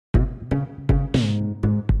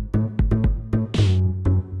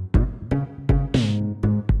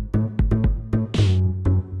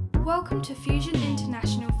Welcome to Fusion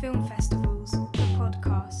International Film Festivals, the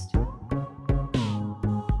podcast.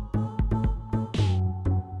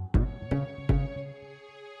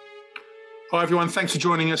 Hi everyone, thanks for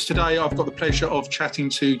joining us today. I've got the pleasure of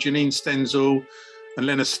chatting to Janine Stenzel and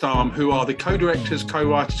Lena Stamm, who are the co-directors,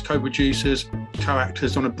 co-writers, co-producers,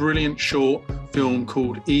 co-actors on a brilliant short film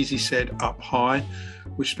called Easy Said Up High,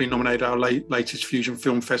 which has been nominated at our latest Fusion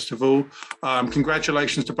Film Festival.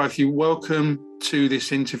 Congratulations to both of you. Welcome to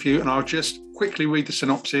this interview. And I'll just quickly read the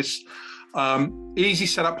synopsis. Easy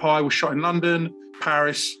Said Up High was shot in London,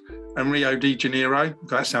 Paris, and Rio de Janeiro.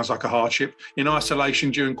 That sounds like a hardship. In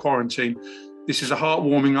isolation during quarantine. This is a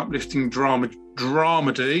heartwarming, uplifting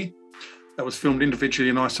dramedy that was filmed individually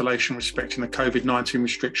in isolation, respecting the COVID-19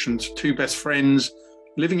 restrictions. Two best friends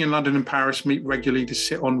living in London and Paris meet regularly to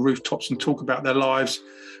sit on rooftops and talk about their lives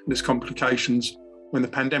and its complications. When the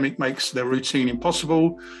pandemic makes their routine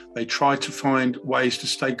impossible, they try to find ways to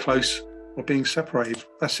stay close while being separated.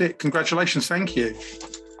 That's it. Congratulations. Thank you.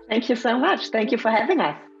 Thank you so much. Thank you for having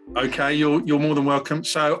us. Okay, you're more than welcome.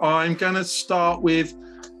 So I'm going to start with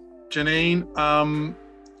Janine.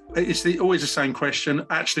 It's always the same question.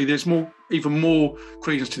 Actually, there's even more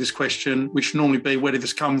credence to this question, which normally be, where did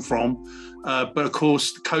this come from? But of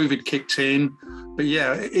course, COVID kicked in. But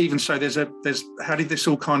yeah, even so, how did this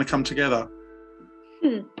all kind of come together?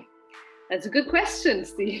 That's a good question,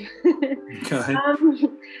 Steve. Okay.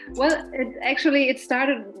 Well, it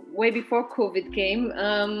started way before COVID came.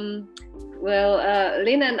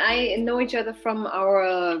 Lena and I know each other from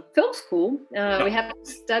our film school. We have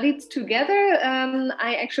studied together.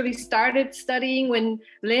 I actually started studying when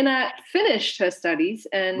Lena finished her studies,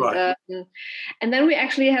 and Right. And then we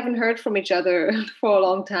actually haven't heard from each other for a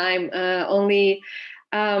long time. Only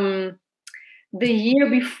the year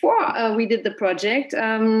before we did the project,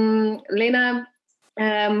 Lena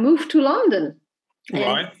moved to London.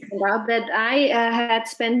 Right. And found out that I had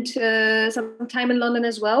spent some time in London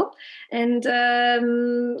as well, and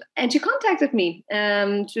she contacted me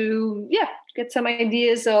to get some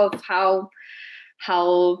ideas of how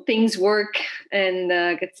things work and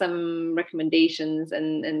get some recommendations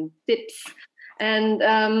and tips. And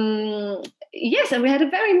yes, and we had a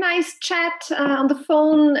very nice chat on the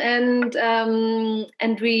phone, and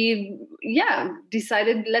we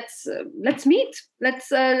decided let's meet,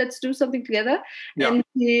 let's do something together. Yeah.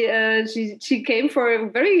 And she came for a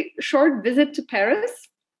very short visit to Paris,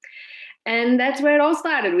 and that's where it all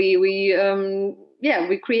started.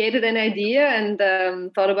 We created an idea and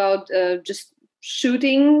thought about just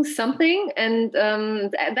shooting something, and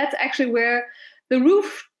that's actually where the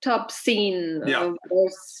rooftop scene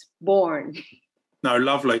was born. No,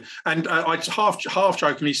 lovely. And I half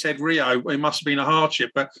jokingly said Rio. It must have been a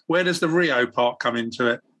hardship, but where does the Rio part come into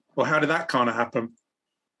it? Or how did that kind of happen?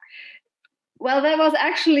 Well, that was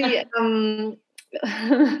actually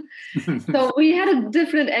so we had a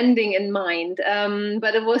different ending in mind,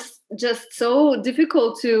 but it was just so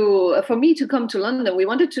difficult for me to come to London. We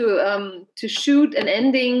wanted to shoot an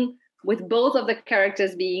ending with both of the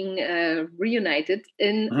characters being reunited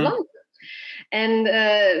in London. And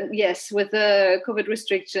yes, with the COVID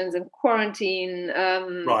restrictions and quarantine,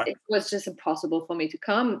 It was just impossible for me to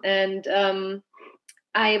come. And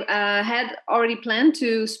I had already planned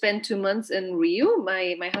to spend 2 months in Rio.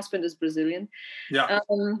 My husband is Brazilian. Yeah.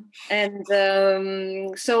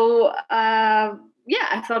 So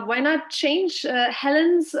I thought, why not change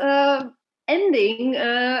Helen's ending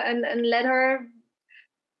and let her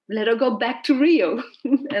go back to Rio.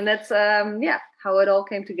 And that's how it all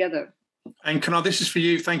came together. And this is for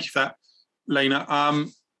you. Thank you for that, Lena.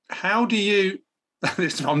 How do you?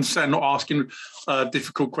 I'm not asking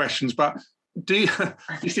difficult questions, but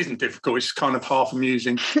this isn't difficult. It's kind of half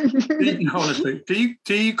amusing. Honestly,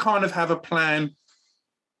 do you kind of have a plan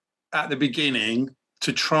at the beginning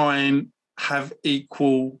to try and have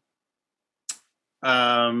equal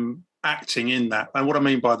acting in that? And what I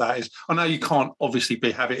mean by that is, I know you can't obviously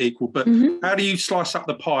have it equal, but how do you slice up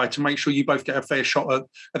the pie to make sure you both get a fair shot at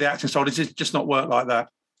the acting side? Does it just not work like that?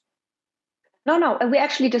 No, we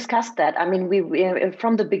actually discussed that. I mean, we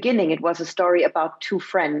from the beginning, it was a story about two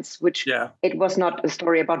friends, which it was not a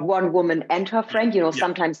story about one woman and her friend.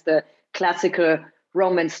 Sometimes the classical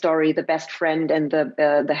romance story, the best friend and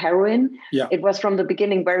the heroine. Yeah. It was from the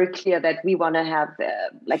beginning very clear that we want to have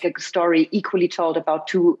like a story equally told about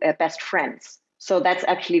two best friends. So that's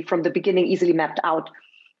actually from the beginning easily mapped out.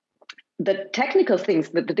 The technical things,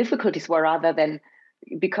 the difficulties were rather than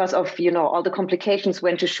because of, all the complications,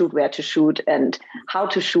 when to shoot, where to shoot and how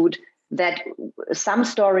to shoot, that some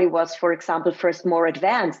story was, for example, first more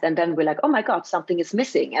advanced. And then we're like, oh my God, something is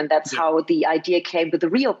missing. And that's how the idea came with the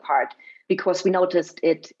real part. because we noticed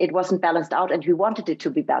it wasn't balanced out and we wanted it to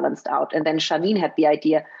be balanced out. And then Janine had the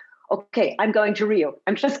idea, okay, I'm going to Rio.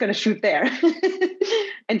 I'm just going to shoot there.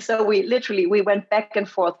 And so we went back and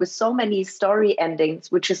forth with so many story endings,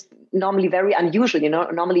 which is normally very unusual.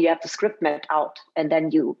 Normally you have the script mapped out and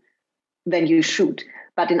then you shoot.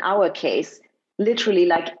 But in our case, literally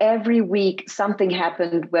like every week something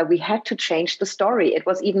happened where we had to change the story. It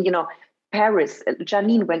was even, Paris,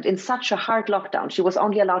 Janine went in such a hard lockdown. She was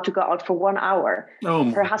only allowed to go out for 1 hour.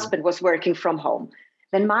 Her husband was working from home.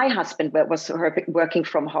 Then my husband was working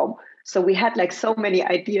from home. So we had like so many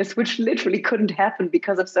ideas, which literally couldn't happen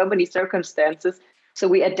because of so many circumstances. So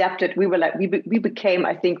we adapted. We were like, we became,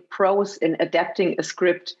 I think, pros in adapting a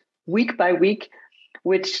script week by week,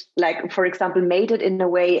 which, like, for example, made it in a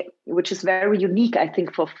way which is very unique, I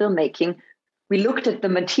think, for filmmaking. We looked at the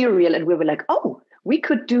material and we were like, oh, we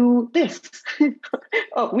could do this.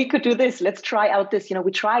 Oh, we could do this. Let's try out this.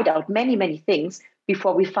 We tried out many, many things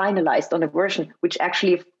before we finalized on a version, which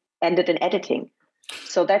actually ended in editing.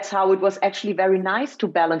 So that's how it was actually very nice to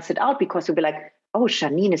balance it out, because we'd be like, oh,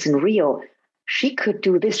 Janine is in Rio. She could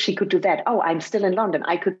do this. She could do that. Oh, I'm still in London.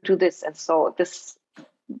 I could do this. And so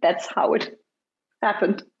that's how it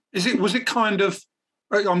happened. Was it kind of,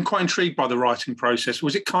 I'm quite intrigued by the writing process.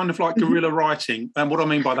 Was it kind of like guerrilla writing? And what I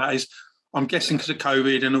mean by that is, I'm guessing because of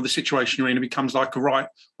COVID and all the situation you're in, it becomes like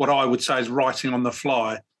what I would say is writing on the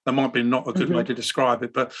fly. That might be not a good way to describe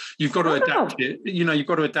it, but you've got to adapt it. You've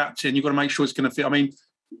got to adapt it and you've got to make sure it's going to fit. I mean,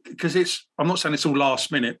 because I'm not saying it's all last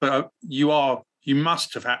minute, but you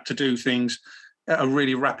must have had to do things at a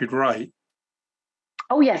really rapid rate.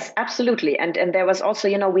 Oh, yes, absolutely. And there was also,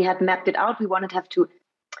 we had mapped it out. We wanted to have to,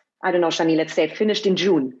 I don't know, Shani, let's say it finished in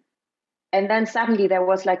June. And then suddenly there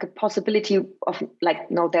was like a possibility of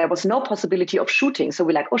there was no possibility of shooting. So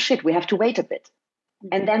we're like, oh shit, we have to wait a bit.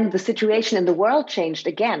 And then the situation in the world changed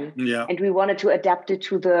again. Yeah. And we wanted to adapt it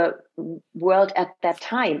to the world at that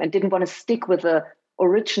time and didn't want to stick with the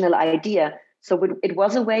original idea. So it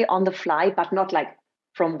was a way on the fly, but not like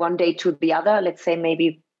from one day to the other. Let's say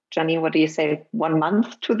maybe, Janine, what do you say? 1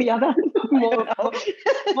 month to the other? More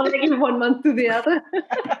like 1 month to the other.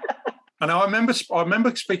 And I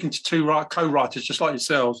remember speaking to two co-writers just like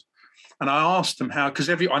yourselves, and I asked them how, because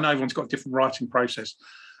I know everyone's got a different writing process.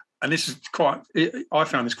 And this is I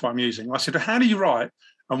found this quite amusing. I said, how do you write?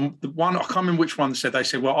 And the one, I can't remember which one said, they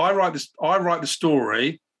said, well, I write the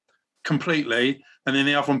story completely, and then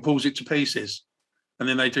the other one pulls it to pieces. And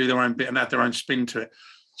then they do their own bit and add their own spin to it.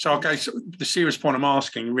 So I guess the serious point I'm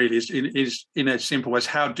asking really is in as simple as,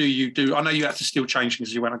 how do you do, I know you have to still change things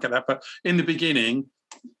as you went, I get that, but in the beginning,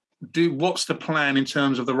 what's the plan in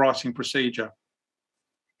terms of the writing procedure?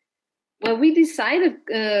 Well, we decided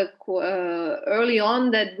early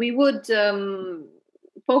on that we would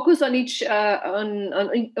focus on each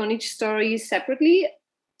story separately.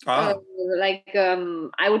 I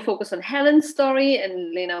would focus on Helen's story,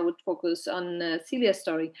 and Lena would focus on Celia's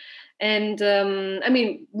story. And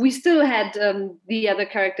we still had the other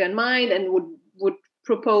character in mind, and would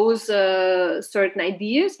propose certain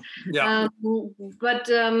ideas. Yeah. But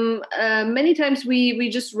many times we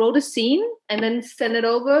just wrote a scene and then sent it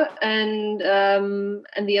over, and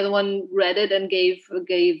the other one read it and gave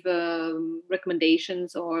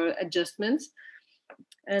recommendations or adjustments.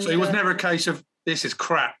 And, so it was never a case of, this is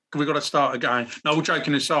crap, we've got to start again. No, all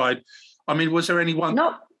joking aside, I mean, was there any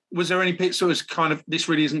bit sort of kind of, this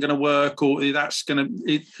really isn't going to work, or that's going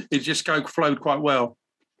to, it just flowed quite well?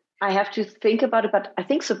 I have to think about it, but I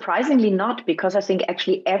think surprisingly not, because I think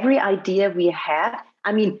actually every idea we had,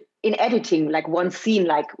 I mean, in editing, like one scene,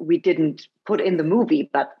 like we didn't put in the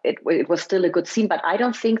movie, but it was still a good scene. But I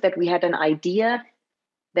don't think that we had an idea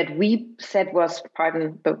that we said was,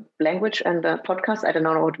 pardon the language and the podcast, I don't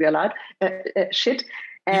know what we're allowed, shit.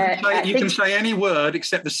 You can say any word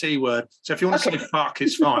except the C word. So if you want to say fuck,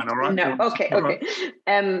 it's fine, all right? No, okay.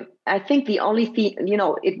 I think the only thing,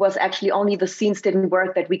 it was actually only the scenes didn't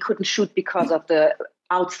work that we couldn't shoot because of the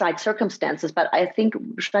outside circumstances. But I think,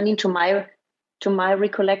 Janine, to my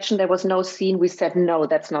recollection, there was no scene we said, no,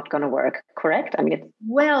 that's not going to work. Correct? I mean,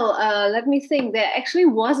 let me think. There actually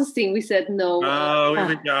was a scene we said no. Oh, here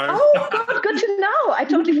we go. Oh, good to know. I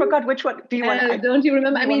totally forgot which one. Do you want? Don't you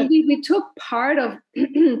remember? I mean, we took part of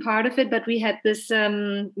it, but we had this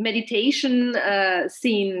meditation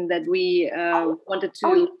scene that we wanted to.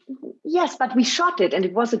 Oh, yes, but we shot it, and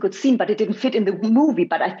it was a good scene, but it didn't fit in the movie.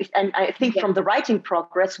 But I think from the writing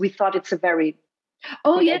progress, we thought it's a very.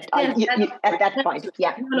 Oh yes, at that point,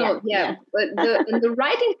 yeah. But in the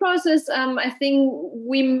writing process, I think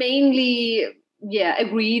we mainly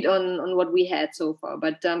agreed on what we had so far.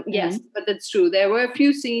 But yes, but that's true. There were a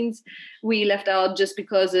few scenes we left out just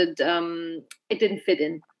because it didn't fit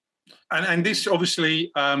in. And this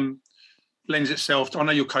obviously lends itself to, I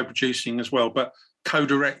know you're co-producing as well, but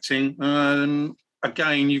co-directing,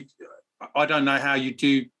 again, I don't know how you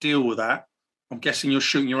do deal with that. I'm guessing you're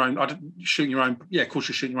shooting your own. Yeah, of course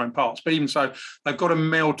you're shooting your own parts. But even so, they've got to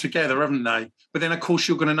meld together, haven't they? But then, of course,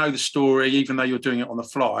 you're going to know the story, even though you're doing it on the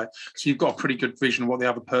fly. So you've got a pretty good vision of what the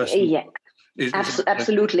other person is.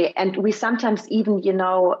 Absolutely. And we sometimes even,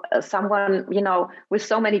 someone, with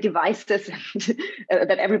so many devices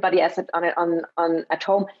that everybody has on at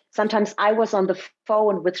home. Sometimes I was on the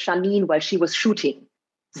phone with Janine while she was shooting.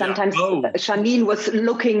 Sometimes Janine was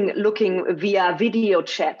looking via video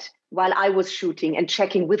chat while I was shooting and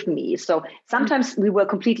checking with me. So sometimes we were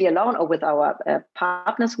completely alone or with our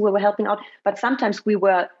partners who were helping out, but sometimes we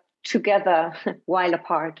were together while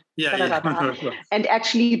apart. And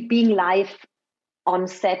actually being live on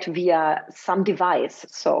set via some device.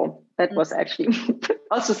 So that was actually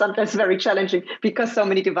also sometimes very challenging because so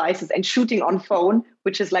many devices, and shooting on phone,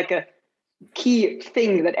 which is like a key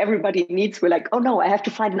thing that everybody needs. We're like, oh no, I have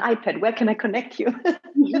to find an iPad. Where can I connect you?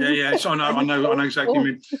 So I know exactly what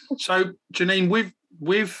you mean. So Janine,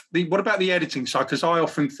 with the, what about the editing side? Because I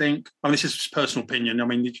often think, this is personal opinion. I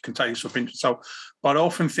mean, you can take this opinion. So, but I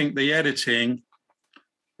often think the editing,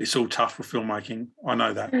 it's all tough for filmmaking. I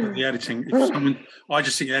know that, but the editing, I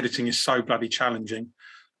just think editing is so bloody challenging.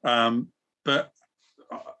 But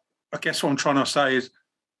I guess what I'm trying to say is,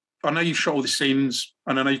 I know you've shot all the scenes,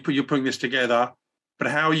 and I know you're putting this together,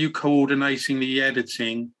 but how are you coordinating the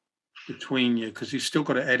editing between you? Because you've still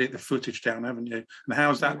got to edit the footage down, haven't you? And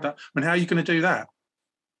how's that? How are you going to do that?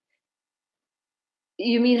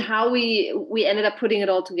 You mean how we ended up putting it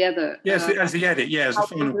all together? Yes, as the edit, as the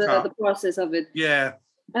final cut. The process of it. Yeah.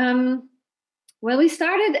 Well, we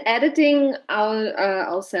started editing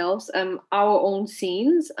ourselves, our own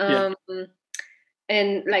scenes.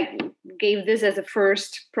 And gave this as a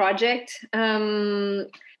first project. Well,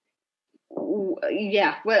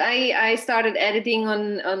 I started editing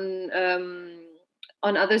on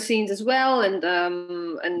other scenes as well, and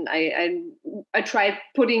I tried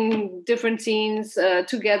putting different scenes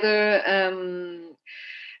together,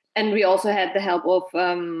 and we also had the help of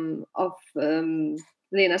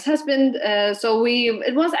Lena's husband. So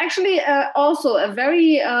it was actually also a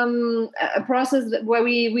very a process where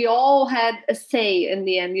we all had a say in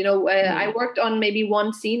the end. I worked on maybe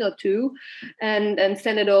one scene or two, and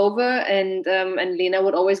send it over, and Lena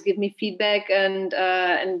would always give me feedback, and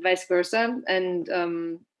vice versa,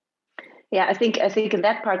 and. I think in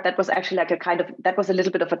that part, that was actually that was a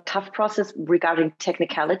little bit of a tough process regarding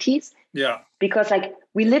technicalities. Yeah. Because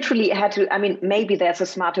we literally had to, maybe there's a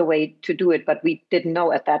smarter way to do it, but we didn't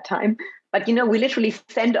know at that time. But, we literally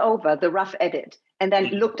sent over the rough edit and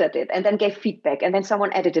then looked at it and then gave feedback, and then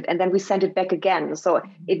someone edited, and then we sent it back again. So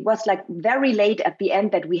it was very late at the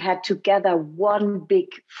end that we had to gather one big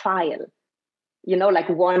file. The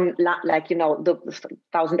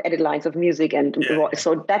 1,000 edit lines of music, and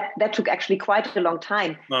so that took actually quite a long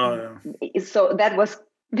time. So that was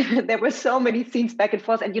there were so many scenes back and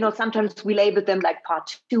forth, and sometimes we labeled them like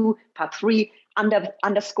part 2, part 3,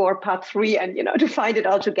 underscore part 3, and to find it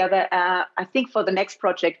all together. I think for the next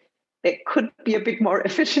project there could be a bit more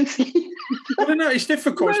efficiency. I don't know, it's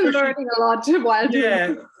difficult. We're learning a lot while doing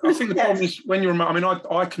it. I think the problem is when you're.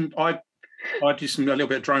 I do a little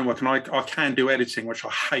bit of drone work, and I can do editing, which I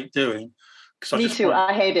hate doing. Me too.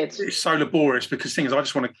 I hate it. It's so laborious because things I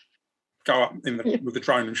just want to go up with the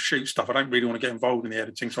drone and shoot stuff. I don't really want to get involved in the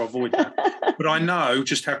editing, so I avoid that. But I know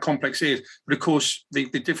just how complex it is. But of course, the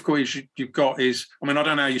difficulties you've got is, I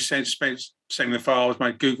don't know how you sending the files,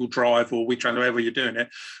 maybe Google Drive or WeTransfer, however you're doing it.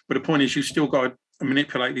 But the point is, you've still got to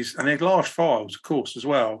manipulate these, and they're large files, of course, as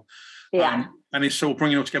well. Yeah. And it's all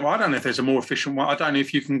bringing it all together. I don't know if there's a more efficient one. I don't know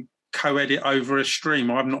if you can co-edit over a stream.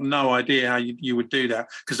 I have no idea how you would do that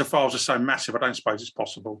because the files are so massive. I don't suppose it's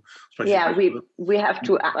possible. We have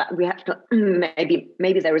to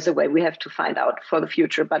maybe there is a way. We have to find out for the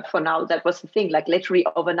future. But for now, that was the thing. Literally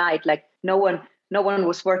overnight, no one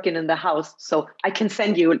was working in the house, so I can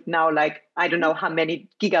send you now I don't know how many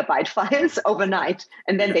gigabyte files overnight,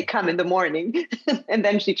 and then they come in the morning, and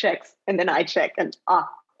then she checks, and then I check, and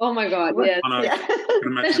oh my God, yes.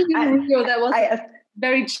 Especially in Rio, that was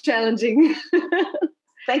very challenging.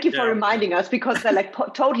 Thank you for reminding us, because I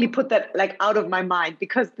totally put that out of my mind,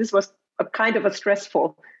 because this was a kind of a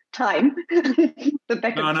stressful time. The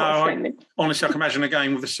back and forth. Honestly, I can imagine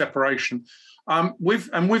again with the separation. I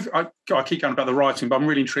keep going about the writing, but I'm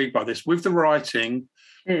really intrigued by this. With the writing,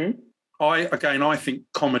 I think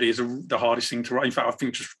comedy is the hardest thing to write. In fact, I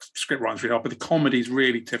think just script writing is really hard, but the comedy is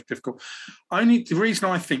really difficult. Only the reason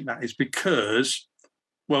I think that is because,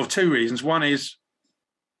 well, two reasons. One is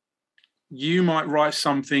you might write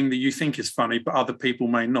something that you think is funny, but other people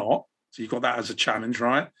may not. So you've got that as a challenge,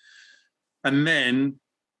 right? And then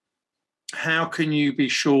how can you be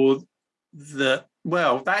sure that,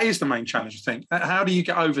 well, that is the main challenge, I think. How do you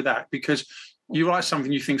get over that? Because you write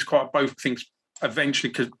something you think is both things eventually,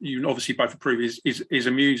 because you obviously both approve is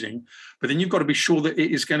amusing, but then you've got to be sure that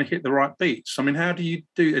it is going to hit the right beats. I mean, how do you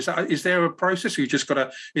do this? Is there a process, or you just got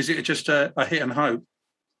to, is it just a hit and hope?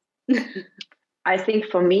 I think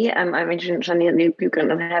for me, I mentioned, Janine, you can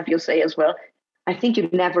have you say as well, I think you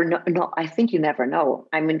never know. I think you never know.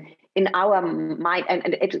 I mean, in our mind,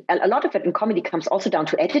 and a lot of it in comedy comes also down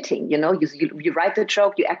to editing. You know, you write the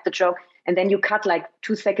joke, you act the joke, and then you cut like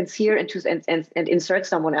 2 seconds here and insert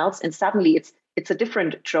someone else, and suddenly it's a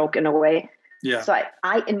different joke in a way. Yeah. So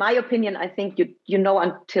I in my opinion, I think you know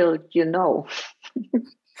until you know.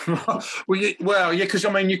 well, yeah, because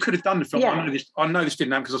I mean, you could have done the film. Yeah. I know this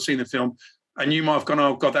didn't happen because I've seen the film. And you might have gone,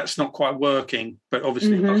 oh, God, that's not quite working. But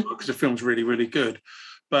obviously it does, because the film's really, really good.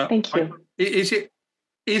 But thank you. Is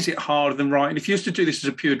it harder than writing? If you used to do this as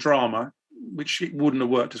a pure drama, which it wouldn't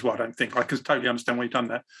have worked as well, I don't think. I can totally understand why you've done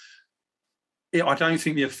that. I don't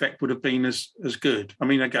think the effect would have been as good. I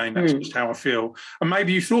mean, again, that's just how I feel. And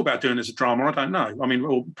maybe you thought about doing it as a drama. I don't know. I mean,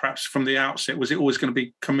 or perhaps from the outset, was it always going to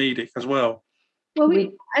be comedic as well? Well,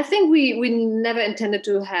 I think we never intended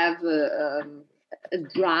to have a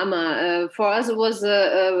drama. For us, it was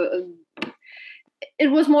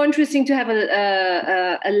more interesting to have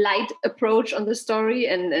a light approach on the story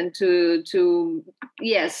and to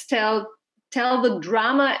yes, tell the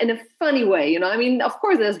drama in a funny way. You know, I mean, of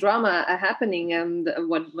course, there's drama happening, and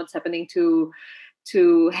what's happening to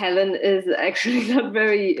Helen is actually not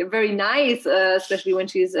very, very nice, especially when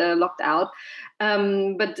she's locked out.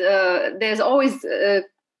 But there's always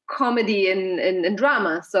comedy and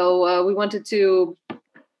drama, so we wanted to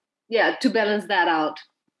balance that out.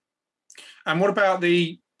 And what about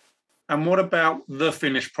the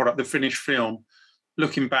finished product, the finished film?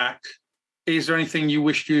 Looking back, is there anything you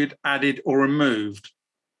wished you'd added or removed?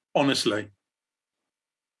 Honestly,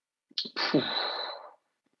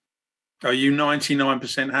 are you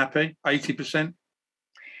 99% happy? 80%?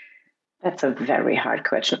 That's a very hard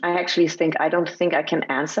question. I don't think I can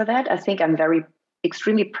answer that. I think I'm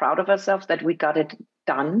extremely proud of ourselves that we got it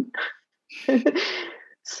done.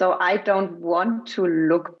 So I don't want to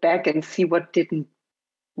look back and see what didn't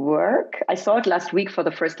work. I saw it last week for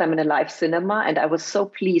the first time in a live cinema, and I was so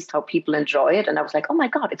pleased how people enjoy it. And I was like, oh my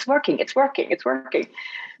God, it's working.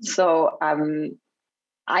 So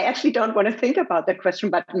I actually don't want to think about that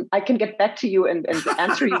question, but I can get back to you and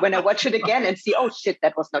answer you when I watch it again and see, oh shit,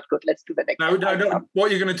 that was not good. Let's do that again. No.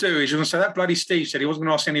 What you're going to do is you're going to say, that bloody Steve said he wasn't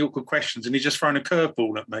going to ask any awkward questions and he's just thrown a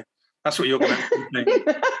curveball at me. That's what you're going to think.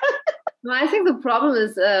 No, I think the problem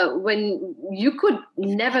is when you could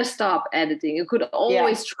never stop editing. You could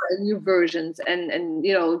always try new versions and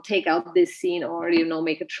take out this scene or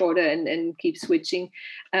make it shorter and keep switching.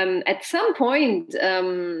 At some point,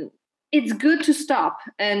 it's good to stop,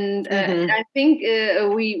 and I think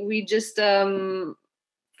we just found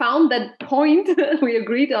that point. We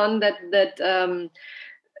agreed on that.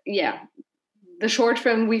 The short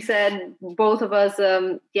film, we said, both of us,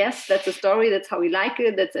 yes, that's a story. That's how we like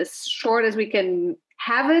it. That's as short as we can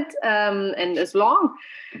have it, and as long.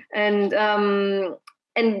 And to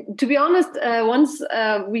be honest, once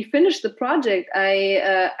we finished the project,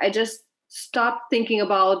 I just stopped thinking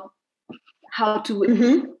about how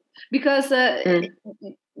to, because then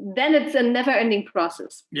it's a never-ending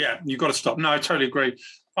process. Yeah, you've got to stop. No, I totally agree.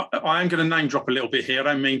 I am going to name drop a little bit here. I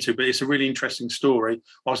don't mean to, but it's a really interesting story.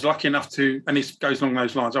 I was lucky enough to, and it goes along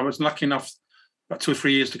those lines, I was lucky enough about 2 or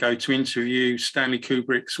 3 years ago to interview Stanley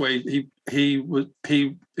Kubrick's, where he was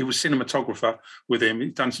cinematographer with him.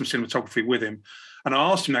 He'd done some cinematography with him. And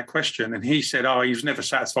I asked him that question, and he said, he was never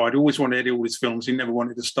satisfied. He always wanted to edit all his films. He never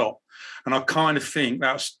wanted to stop. And I kind of think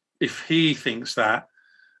that's, if he thinks that,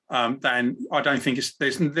 then I don't think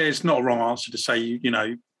there's not a wrong answer to say,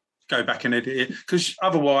 go back and edit it, because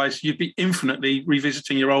otherwise you'd be infinitely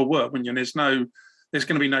revisiting your old work, wouldn't you? And there's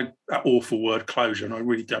going to be no awful word closure, and I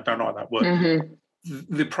really don't like that word.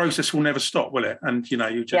 The process will never stop, will it? And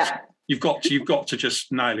you've got to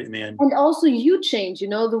just nail it in the end. And also you change,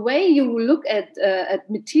 the way you look at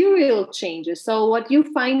material changes. So what you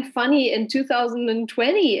find funny in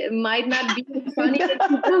 2020 might not be funny in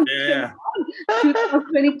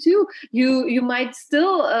 2022. You might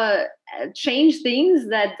still change things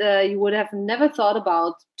that you would have never thought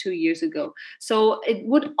about 2 years ago. So it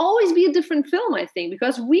would always be a different film, I think,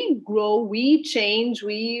 because we grow, we change,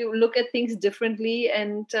 we look at things differently,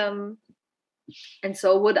 and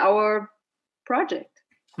so would our project.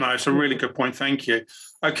 No, it's a really good point. Thank you.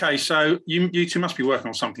 Okay, so you two must be working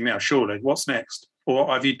on something now, surely. What's next? Or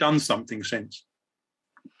have you done something since?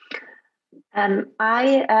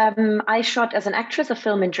 I shot as an actress a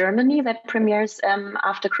film in Germany that premieres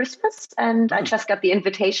after Christmas, and I just got the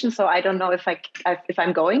invitation, so I don't know if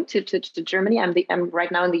I'm going to Germany. I'm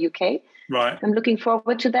right now in the UK. Right. I'm looking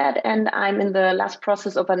forward to that, and I'm in the last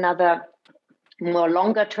process of another more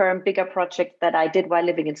longer term, bigger project that I did while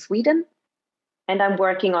living in Sweden. And I'm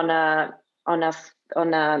working on an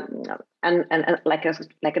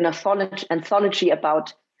anthology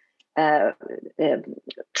about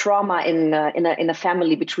trauma in a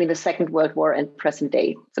family between the Second World War and present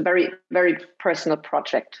day. It's a very, very personal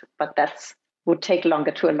project, but would take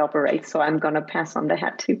longer to elaborate. So I'm gonna pass on the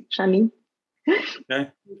hat to Janine.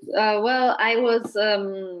 Okay. Well, I was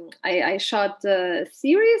I shot a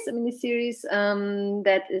miniseries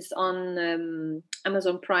that is on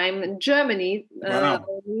Amazon Prime in Germany. Wow.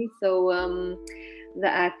 So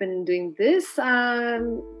that I've been doing this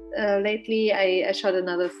lately. I shot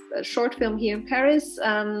another short film here in Paris.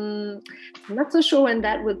 I'm not so sure when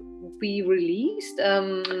that would be released.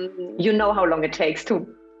 You know how long it takes to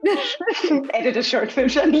edit a short film,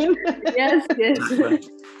 Janine. Yes.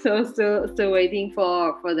 So still waiting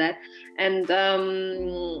for that, and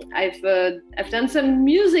I've done some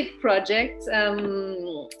music projects,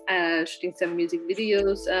 shooting some music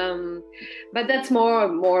videos, but that's more.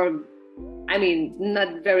 I mean,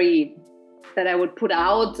 not very that I would put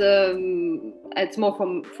out. It's more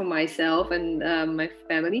for myself and my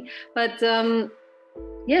family. But so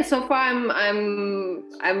far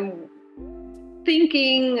I'm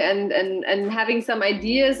thinking and having some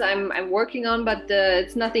ideas I'm working on, but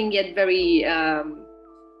it's nothing yet very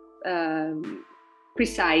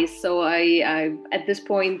precise. So I at this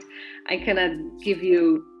point I cannot give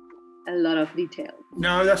you a lot of detail.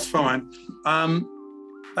 No, that's fine.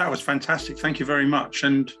 That was fantastic. Thank you very much.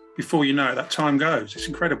 And before you know it, that time goes. It's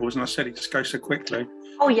incredible, isn't it? I said it just goes so quickly.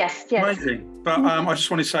 Oh, yes. Amazing. But I just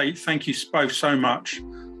want to say thank you both so much.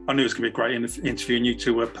 I knew it was going to be a great interview, and you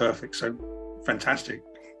two were perfect. So fantastic.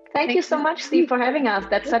 Thank you so much, Steve, for having us.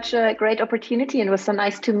 That's such a great opportunity, and it was so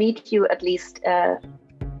nice to meet you, at least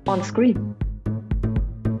on screen.